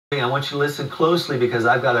I want you to listen closely because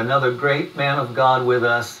I've got another great man of God with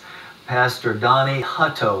us, Pastor Donnie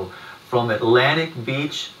Hutto from Atlantic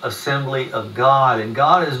Beach Assembly of God. And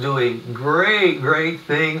God is doing great, great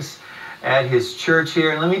things at his church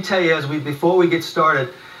here. And let me tell you, before we get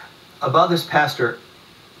started, about this pastor,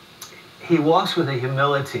 he walks with a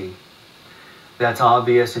humility that's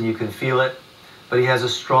obvious and you can feel it, but he has a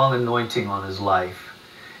strong anointing on his life.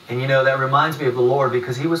 And you know, that reminds me of the Lord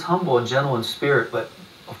because he was humble and gentle in spirit, but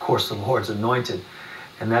of course, the Lord's anointed.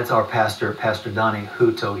 And that's our pastor, Pastor Donnie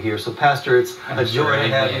Hutto here. So, Pastor, it's a joy to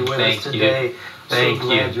have you with us today. So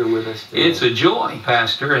glad you're with us today. It's a joy,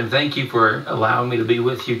 Pastor, and thank you for allowing me to be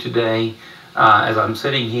with you today as I'm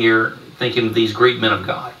sitting here thinking of these great men of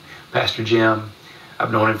God. Pastor Jim,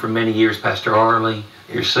 I've known him for many years, Pastor Arlie,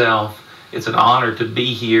 yourself. It's an honor to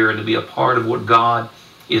be here and to be a part of what God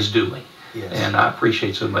is doing. Yes. And I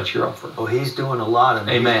appreciate so much your offer. Oh, he's doing a lot of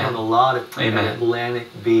it. Amen. He's doing a lot at Atlantic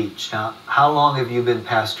Beach. Now, how long have you been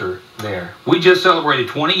pastor there? We just celebrated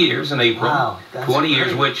 20 years in April. Wow, that's 20 great.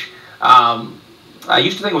 years, which I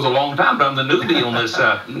used to think was a long time, but I'm the newbie on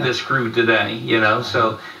this crew today, you know.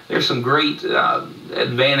 So there's some great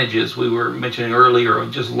advantages we were mentioning earlier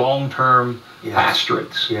of just long-term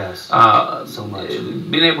pastorates. Yes, so much.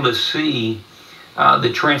 Being able to see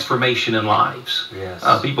the transformation in lives. Yes.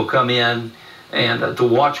 People come in and to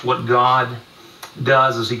watch what God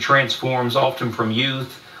does as he transforms, often from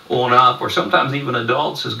youth on up, or sometimes even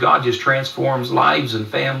adults, as God just transforms lives and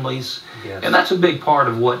families. Yes. And that's a big part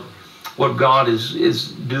of what God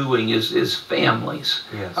is doing is families.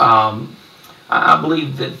 Yes. I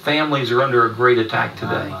believe that families are under a great attack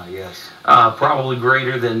today. Yes. Probably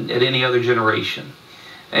greater than at any other generation.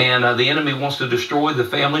 And the enemy wants to destroy the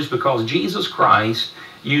families because Jesus Christ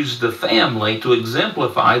used the family to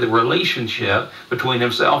exemplify the relationship between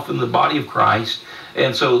himself and the body of Christ.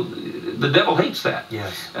 And so the devil hates that.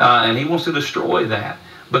 Yes. And he wants to destroy that.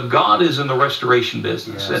 But God is in the restoration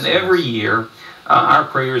business. And every year, our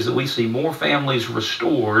prayer is that we see more families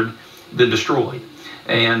restored than destroyed.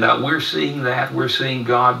 And we're seeing that. We're seeing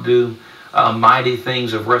God do mighty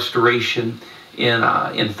things of restoration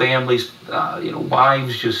in families, you know,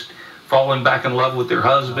 wives just falling back in love with their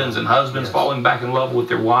husbands, and husbands falling back in love with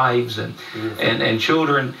their wives, and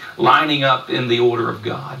children lining up in the order of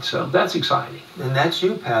God. So that's exciting. And that's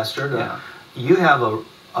you, Pastor. You have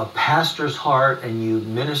a pastor's heart, and you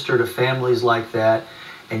minister to families like that,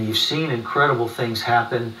 and you've seen incredible things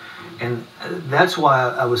happen. And that's why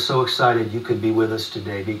I was so excited you could be with us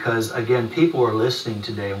today, because again, people are listening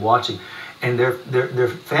today and watching, and their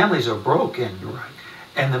families are broken,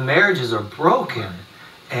 and the marriages are broken.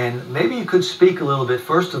 And maybe you could speak a little bit,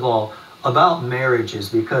 first of all, about marriages,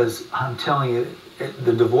 because I'm telling you,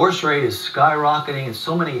 the divorce rate is skyrocketing, and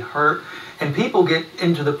so many hurt, and people get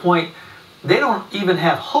into the point they don't even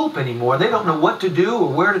have hope anymore. They don't know what to do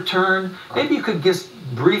or where to turn. Maybe you could just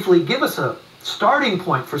briefly give us a starting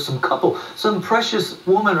point for some couple, some precious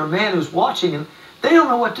woman or man who's watching, and they don't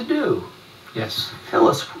know what to do. Yes. Tell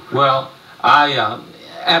us. Well, I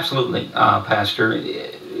absolutely, Pastor,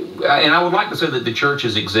 and I would like to say that the church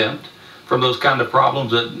is exempt from those kind of problems,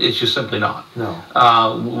 but it's just simply not. No.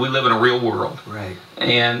 We live in a real world. Right.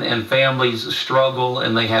 And families struggle,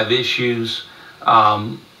 and they have issues.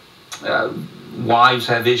 Wives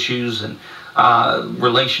have issues, and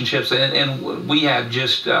relationships, and we have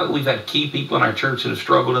just we've had key people in our church that have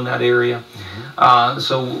struggled in that area.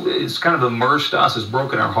 So it's kind of immersed us, it's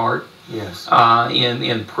broken our heart. Yes.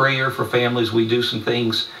 In prayer for families, we do some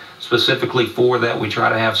things specifically for that. We try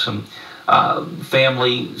to have some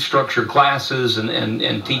family structured classes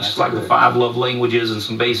and teach like the 5 love languages and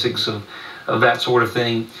some basics of that sort of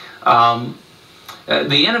thing.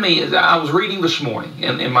 The enemy, I was reading this morning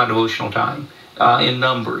in my devotional time in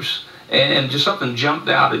Numbers, and just something jumped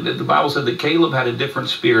out. The Bible said that Caleb had a different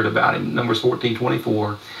spirit about him, Numbers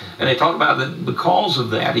 14:24. And they talk about that because of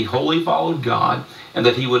that, he wholly followed God, and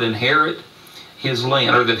that he would inherit his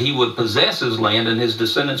land, or that he would possess his land, and his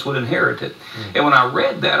descendants would inherit it. And when I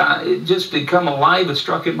read that, it just become alive. It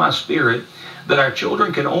struck in my spirit that our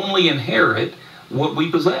children can only inherit what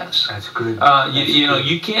we possess. That's good. You know,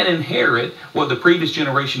 you can't inherit what the previous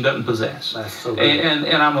generation doesn't possess. That's so good.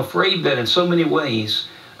 And I'm afraid that in so many ways,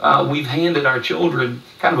 we've handed our children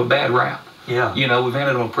kind of a bad rap. Yeah. You know, we've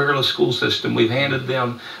handed them a prayerless school system. We've handed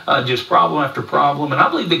them just problem after problem. And I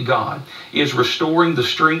believe that God is restoring the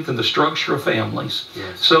strength and the structure of families,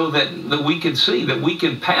 so that we can see that we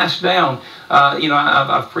can pass down. You know,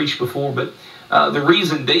 I've preached before, but the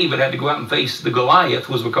reason David had to go out and face the Goliath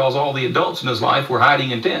was because all the adults in his life were hiding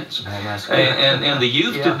in tents. And the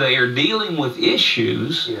youth today are dealing with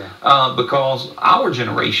issues because our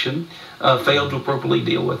generation failed to appropriately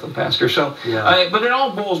deal with them, Pastor. So, but it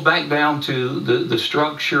all boils back down to the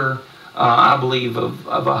structure, I believe,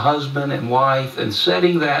 of a husband and wife, and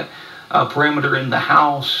setting that perimeter in the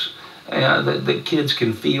house that kids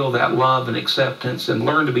can feel that love and acceptance and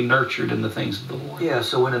learn to be nurtured in the things of the Lord. Yeah,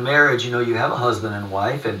 so in a marriage, you have a husband and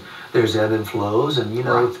wife, and there's ebb and flows, and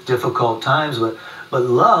it's difficult times, but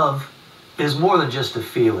love is more than just a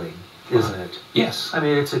feeling, isn't it? Yes. I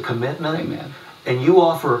mean, it's a commitment. Amen. And you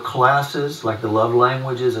offer classes like the love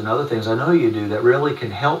languages and other things, I know you do, that really can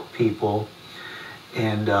help people.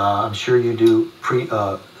 And I'm sure you do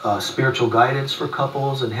spiritual guidance for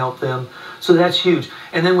couples and help them. So that's huge.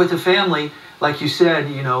 And then with the family, like you said,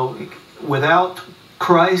 without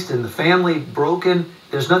Christ and the family broken,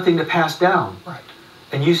 there's nothing to pass down. Right.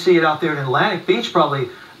 And you see it out there in Atlantic Beach, probably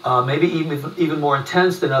maybe even more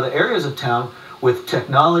intense than other areas of town, with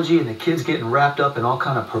technology and the kids getting wrapped up in all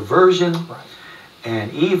kind of perversion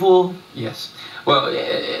and evil. Yes. Well,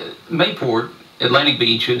 Mayport, Atlantic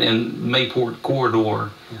Beach, and Mayport corridor,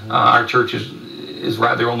 our church is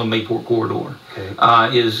right there on the Mayport corridor. Okay.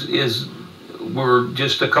 We're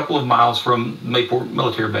just a couple of miles from Mayport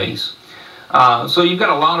military base. So you've got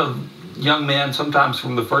a lot of young men, sometimes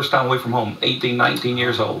from the first time away from home, 18, 19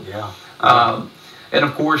 years old. Yeah. And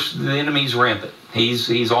of course, the enemy's rampant.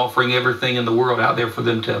 He's offering everything in the world out there for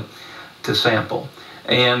them to sample.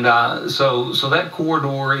 And so that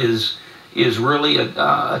corridor is really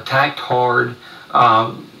attacked hard.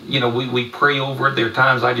 We pray over it. There are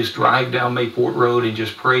times I just drive down Mayport Road and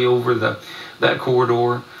just pray over that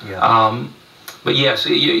corridor. Yeah. But yes,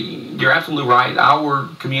 you're absolutely right. Our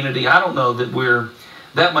community, I don't know that we're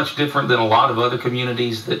that much different than a lot of other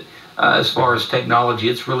communities that, as far as technology,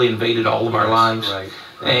 it's really invaded all of our lives. Right.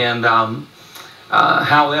 And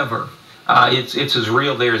however, it's as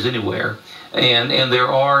real there as anywhere. And there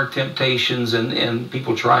are temptations and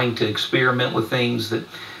people trying to experiment with things that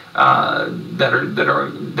are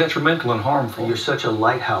detrimental and harmful. You're such a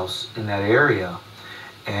lighthouse in that area,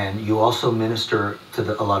 and you also minister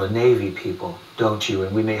to a lot of Navy people, don't you?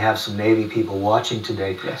 And we may have some Navy people watching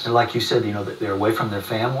today. Yes. And like you said, they're away from their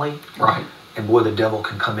family. Right. And boy, the devil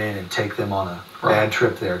can come in and take them on a bad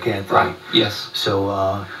trip there, can't they? Right. Yes.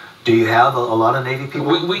 So, do you have a lot of Navy people?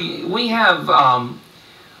 We have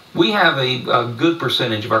a good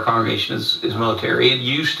percentage of our congregation is military. It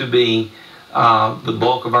used to be the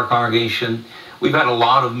bulk of our congregation. We've had a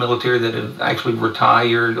lot of military that have actually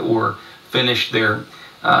retired or finished their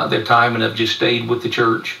time and have just stayed with the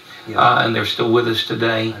church, and they're still with us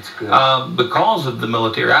today. That's good. Because of the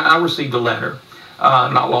military, I received a letter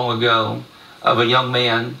not long ago of a young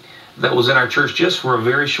man that was in our church just for a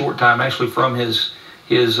very short time, actually from his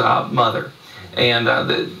mother, and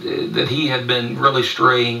that he had been really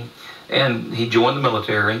straying, and he joined the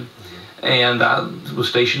military, and was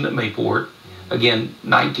stationed at Mayport. Again,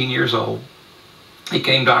 19 years old. He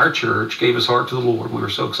came to our church, gave his heart to the Lord. We were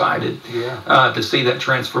so excited to see that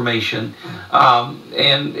transformation.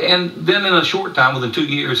 And then in a short time, within 2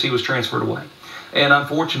 years, he was transferred away. And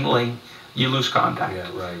unfortunately, you lose contact. Yeah,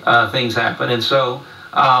 right. Things happen. And so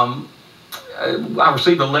I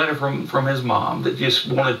received a letter from his mom that just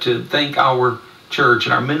wanted to thank our church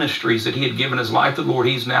and our ministries that he had given his life to the Lord.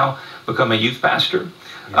 He's now become a youth pastor.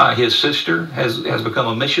 His sister has become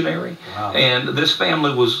a missionary. Wow. And this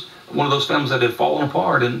family was one of those families that had fallen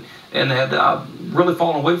apart and had really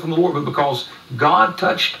fallen away from the Lord, but because God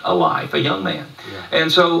touched a life, a young man. And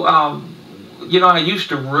so, I used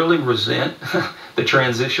to really resent the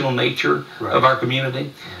transitional nature of our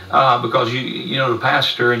community because the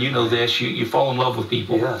pastor, and this, you fall in love with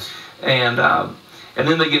people. Yes. And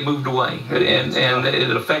then they get moved away, and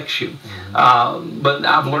it affects you. But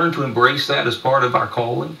I've learned to embrace that as part of our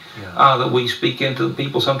calling, that we speak into the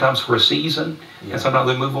people sometimes for a season, and sometimes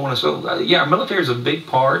they move on. And so, our military is a big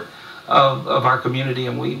part of our community,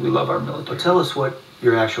 and we love our military. Well, tell us what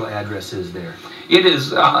your actual address is there. It is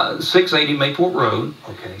 680 Mayport Road.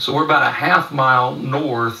 Okay. So we're about a half mile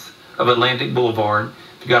north of Atlantic Boulevard.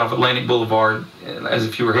 If you got off Atlantic Boulevard, as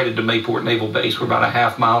if you were headed to Mayport Naval Base, we're about a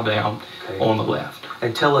half mile down on the left.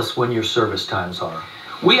 And tell us when your service times are.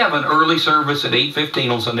 We have an early service at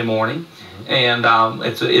 8:15 on Sunday morning, and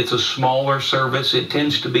it's a smaller service. It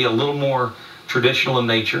tends to be a little more traditional in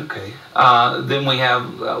nature. Okay. Then we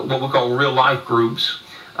have what we call real life groups,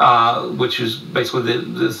 which is basically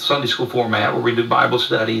the Sunday school format where we do Bible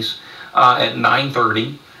studies at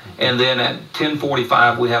 9:30, and then at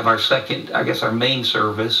 10:45 we have our second, our main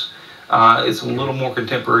service. It's a little more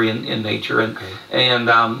contemporary in nature, and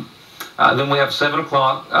then we have 7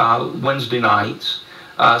 o'clock Wednesday nights.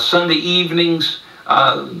 Sunday evenings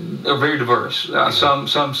They're very diverse. Some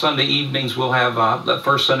Sunday evenings we'll have the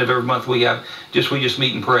first Sunday of every month we just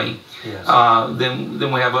meet and pray. Yes.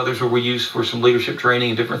 Then we have others where we use for some leadership training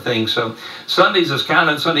and different things. So Sunday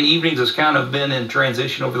evenings has kind of been in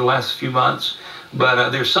transition over the last few months, but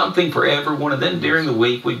there's something for everyone. And then during the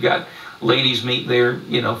week we've got ladies meet there,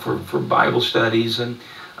 for Bible studies, and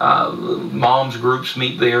moms groups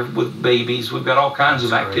meet there with babies. We've got all kinds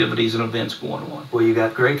of activities and events going on. Well, you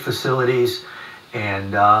got great facilities,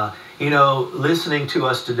 and listening to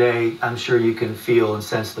us today, I'm sure you can feel and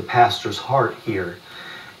sense the pastor's heart here.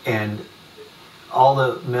 And all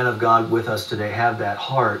the men of God with us today have that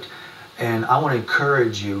heart. And I want to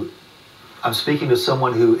encourage you. I'm speaking to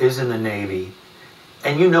someone who is in the Navy,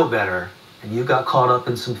 and you know better, and you got caught up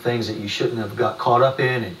in some things that you shouldn't have got caught up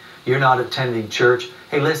in, and you're not attending church.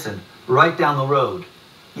 Hey, listen, right down the road,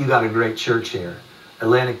 you got a great church here,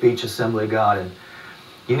 Atlantic Beach Assembly of God, and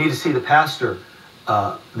you need to see the pastor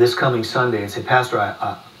this coming Sunday and say, Pastor,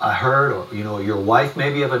 I heard, or your wife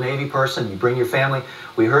maybe of a Navy person, you bring your family.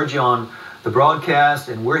 We heard you on the broadcast,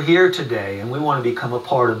 and we're here today, and we want to become a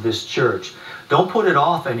part of this church. Don't put it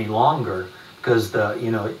off any longer, because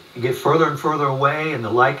you get further and further away, and the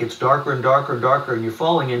light gets darker and darker and darker, and you're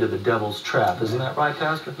falling into the devil's trap. Isn't that right,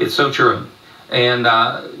 Pastor? It's so true. And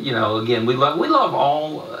again, we love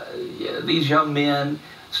all these young men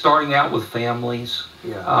starting out with families.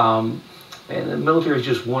 Yeah. And the military is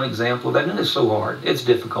just one example of that, and it's so hard. It's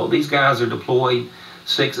difficult. These guys are deployed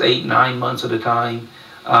 6, 8, 9 months at a time.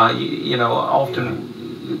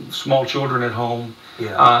 Often small children at home.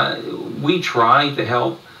 Yeah. We try to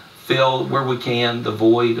help fill where we can the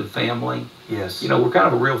void of family. Yes. We're kind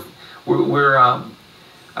of a real. We're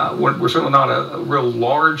certainly not a real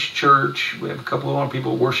large church. We have a couple of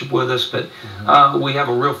people worship with us, but we have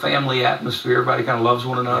a real family atmosphere. Everybody kind of loves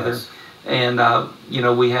one another. Yes. And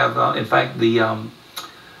we have, in fact, the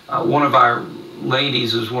one of our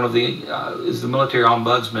ladies is is the military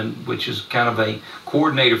ombudsman, which is kind of a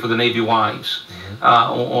coordinator for the Navy wives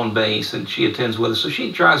on base, and she attends with us. So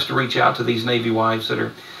she tries to reach out to these Navy wives that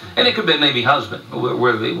are, and it could be a Navy husband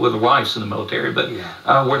where the wife's in the military, but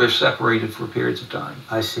where they're separated for periods of time.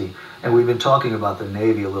 I see. And we've been talking about the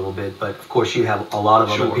Navy a little bit, but of course you have a lot of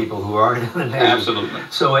other people who aren't in the Navy. Absolutely.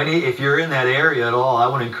 So if you're in that area at all, I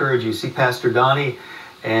want to encourage you, see Pastor Donnie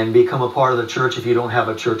and become a part of the church if you don't have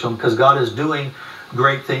a church home, because God is doing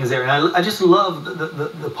great things there. And I just love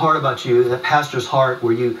the part about you, that pastor's heart,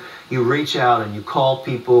 where you reach out and you call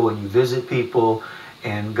people and you visit people,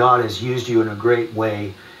 and God has used you in a great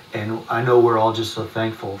way. And I know we're all just so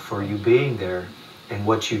thankful for you being there and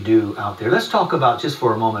what you do out there. Let's talk about, just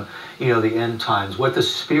for a moment, the end times, what the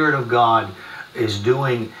Spirit of God is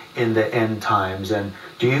doing in the end times. And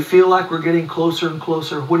do you feel like we're getting closer and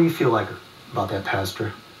closer? What do you feel like about that,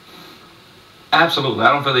 Pastor? Absolutely.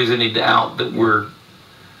 I don't feel there's any doubt that we're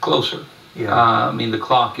closer. Yeah. The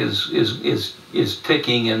clock is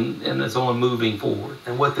ticking, and it's only moving forward.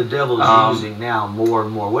 And what the devil is using now more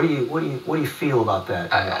and more. What do you feel about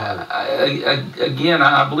that? Again,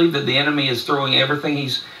 I believe that the enemy is throwing everything.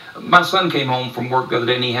 My son came home from work the other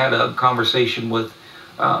day, and he had a conversation with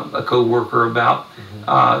a co-worker about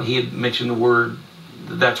he had mentioned the word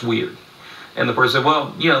 "that's weird," and the person said,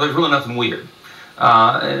 "Well, there's really nothing weird."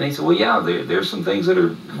 And he said, "Well, yeah, there's some things that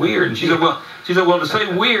are weird." And she said, "Well, to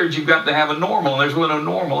say weird, you've got to have a normal, and there's really no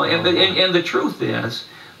normal." And the truth is,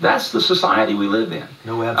 that's the society we live in.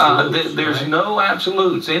 No absolutes. There's no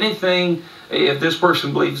absolutes. Anything, if this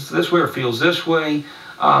person believes this way or feels this way,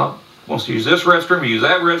 wants to use this restroom or use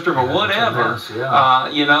that restroom or whatever,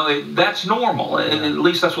 that's normal. And at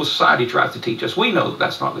least that's what society tries to teach us. We know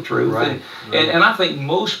that's not the truth. Right. And I think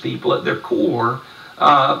most people at their core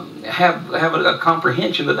have a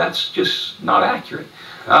comprehension that that's just not accurate.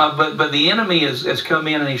 But the enemy has come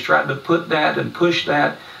in, and he's tried to put that and push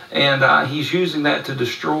that, and he's using that to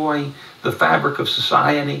destroy the fabric of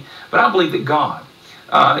society. But I believe that God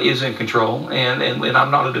is in control, and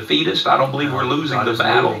I'm not a defeatist. I don't believe we're losing the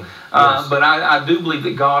battle. But I do believe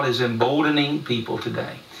that God is emboldening people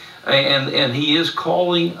today, and he is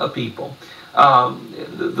calling a people.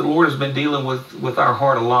 The Lord has been dealing with our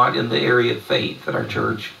heart a lot in the area of faith at our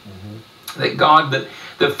church. That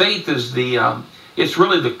faith is it's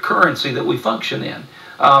really the currency that we function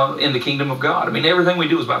in the kingdom of God. Everything we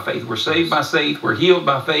do is by faith. We're saved by faith. We're healed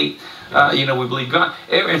by faith. We believe God.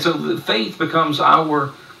 And so the faith becomes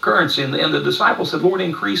our currency. And the disciples said, Lord,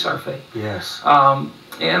 increase our faith. Yes.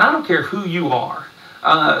 And I don't care who you are.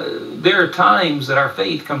 There are times that our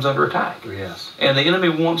faith comes under attack. Yes. And the enemy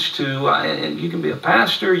wants to, and you can be a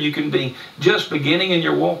pastor, you can be just beginning in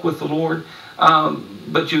your walk with the Lord,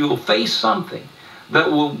 but you will face something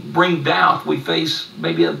that will bring doubt. We face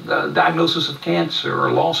maybe a diagnosis of cancer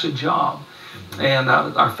or loss of job, and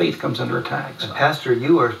our faith comes under attack. So. Pastor,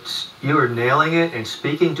 you are nailing it and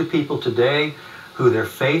speaking to people today who their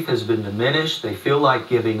faith has been diminished. They feel like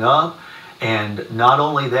giving up. And not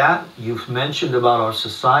only that, you've mentioned about our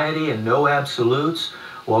society and no absolutes.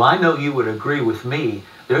 Well, I know you would agree with me.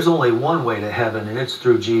 There's only one way to heaven, and it's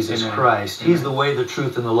through Jesus Christ. He's the way, the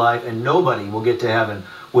truth, and the life, and nobody will get to heaven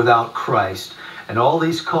without Christ. And all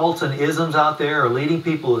these cults and isms out there are leading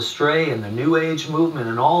people astray, and the New Age movement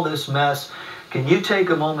and all this mess. Can you take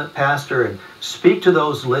a moment, Pastor, and speak to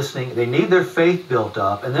those listening? They need their faith built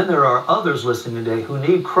up. And then there are others listening today who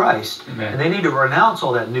need Christ. Amen. And they need to renounce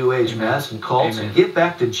all that New Age mess and cults and get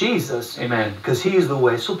back to Jesus. Amen. Because He's the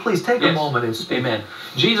way. So please take a moment and speak. Amen.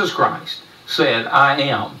 Jesus Christ said, I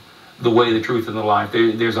am the way, the truth, and the life.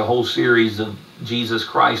 There's a whole series of Jesus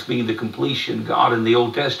Christ being the completion. God in the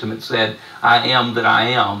Old Testament said, I am that I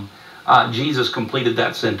am. Jesus completed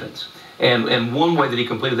that sentence. And one way that He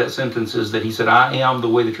completed that sentence is that He said, I am the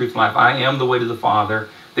way, the truth, and life. I am the way to the Father.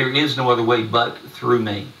 There is no other way but through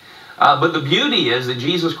me. But the beauty is that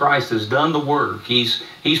Jesus Christ has done the work. He's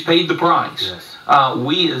paid the price. Yes.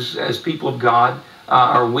 We as people of God,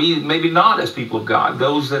 or we maybe not as people of God,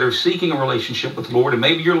 those that are seeking a relationship with the Lord, and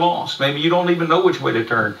maybe you're lost. Maybe you don't even know which way to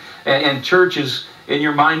turn. And churches in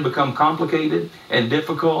your mind become complicated and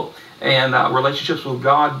difficult. And relationships with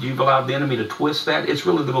God, you've allowed the enemy to twist that. It's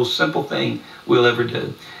really the most simple thing we'll ever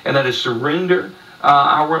do. And that is surrender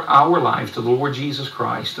our lives to the Lord Jesus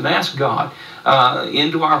Christ and ask God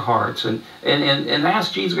into our hearts and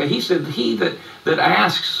ask Jesus. He said, He that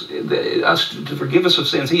asks us to forgive us of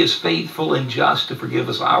sins, He is faithful and just to forgive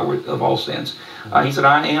us of all sins. He said,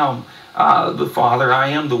 I am the Father, I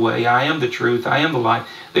am the way, I am the truth, I am the life.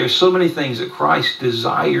 There's so many things that Christ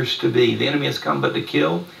desires to be. The enemy has come but to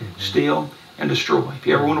kill, steal, and destroy. If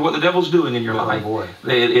you ever wonder what the devil's doing in your life,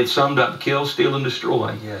 it's summed up: kill, steal, and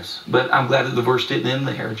destroy. Yes. But I'm glad that the verse didn't end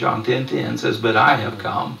there. John 10:10 says, but I have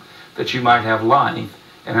come that you might have life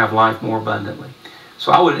and have life more abundantly.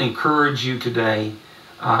 So I would encourage you today,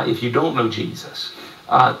 if you don't know Jesus,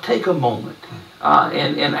 take a moment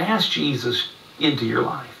and ask Jesus into your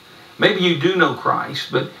life. Maybe you do know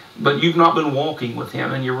Christ, but you've not been walking with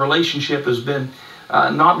Him, and your relationship has been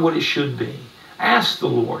not what it should be. Ask the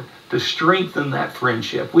Lord to strengthen that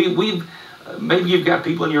friendship. Maybe you've got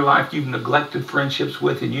people in your life you've neglected friendships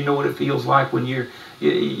with, and you know what it feels like when you're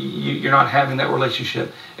not having that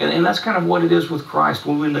relationship. And that's kind of what it is with Christ.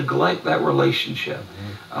 When we neglect that relationship,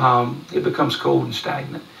 it becomes cold and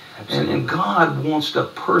stagnant. And God wants a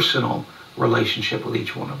personal relationship with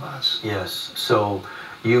each one of us. Yes. So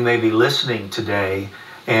you may be listening today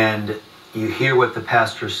and you hear what the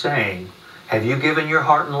pastor's saying. Have you given your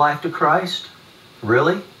heart and life to Christ?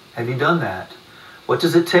 Really? Have you done that? What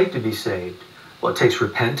does it take to be saved? Well, it takes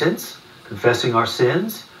repentance, confessing our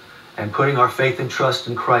sins, and putting our faith and trust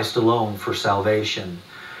in Christ alone for salvation.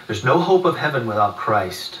 There's no hope of heaven without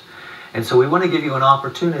Christ. And so we want to give you an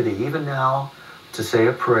opportunity, even now, to say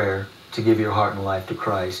a prayer to give your heart and life to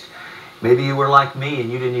Christ. Maybe you were like me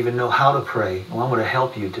and you didn't even know how to pray. Well, I'm going to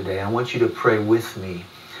help you today. I want you to pray with me.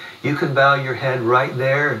 You can bow your head right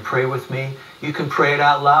there and pray with me. You can pray it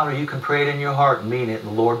out loud, or you can pray it in your heart and mean it, and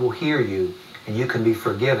the Lord will hear you, and you can be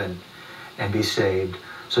forgiven and be saved.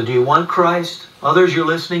 So do you want Christ? Others, you're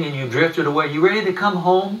listening and you drifted away. You ready to come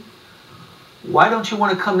home? Why don't you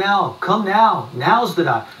want to come now? Come now. Now's the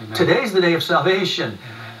time. Today's the day of salvation.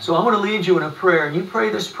 Amen. So I'm going to lead you in a prayer, and you pray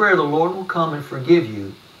this prayer, the Lord will come and forgive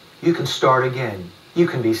you. You can start again. You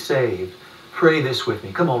can be saved. Pray this with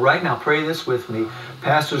me. Come on, right now, pray this with me.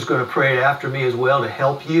 Pastor's going to pray it after me as well to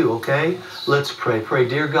help you, okay? Let's pray. Pray,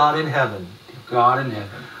 dear God in heaven. Dear God in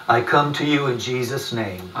heaven. I come to you in Jesus'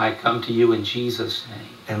 name. I come to you in Jesus' name.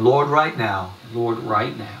 And Lord, right now. Lord,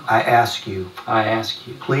 right now. I ask you. I ask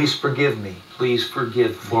you. Please forgive me. Please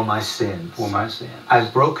forgive me. For my sins. For my sins.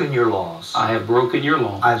 I've broken your laws. I have broken your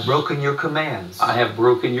laws. I've broken your commands. I have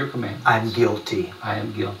broken your commands. I'm guilty. I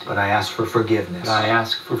am guilty. But I ask for forgiveness. But I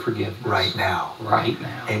ask for forgiveness. Right now. Right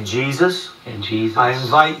now. And Jesus. And Jesus. I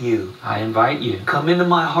invite you. I invite you. Come into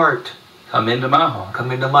my heart. Come into my heart. Come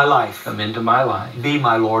into my life. Come into my life. Be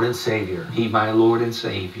my Lord and Savior. Be my Lord and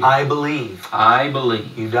Savior. I believe. I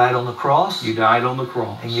believe. You died on the cross. You died on the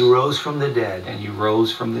cross. And you rose from the dead. And you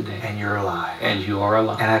rose from the dead. And you're alive. And you are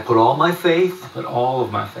alive. And I put all my faith. I put all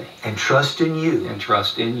of my faith. And trust in you. And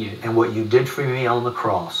trust in you. And what you did for me on the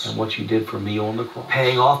cross. And what you did for me on the cross.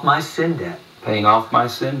 Paying off my sin debt. Paying off my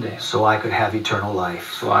sin debt. So I could have eternal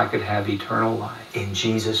life. So I could have eternal life. In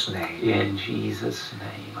Jesus' name. In Jesus'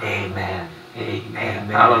 name. Amen. Amen. Amen.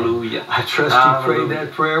 Hallelujah. I trust Hallelujah. you prayed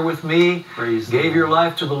that prayer with me. Praise the Gave your Lord.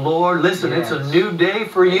 life to the Lord. Listen, Yes. it's a new day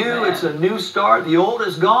for you. Amen. It's a new start. The old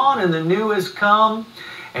is gone and the new has come.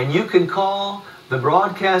 And you can call the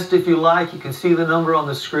broadcast if you like. You can see the number on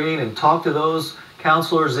the screen and talk to those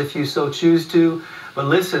counselors if you so choose to. But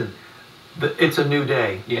listen, it's a new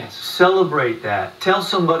day. Yes. Celebrate that. Tell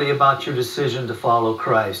somebody about your decision to follow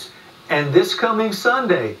Christ. And this coming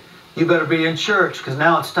Sunday, you better be in church, because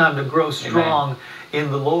now it's time to grow strong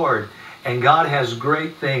in the Lord. And God has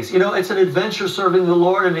great things. You know, it's an adventure serving the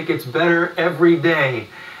Lord, and it gets better every day.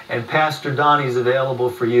 And Pastor Donnie is available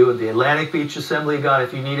for you at the Atlantic Beach Assembly of God.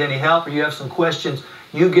 If you need any help or you have some questions,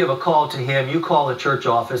 you give a call to him. You call the church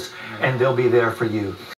office, and they'll be there for you.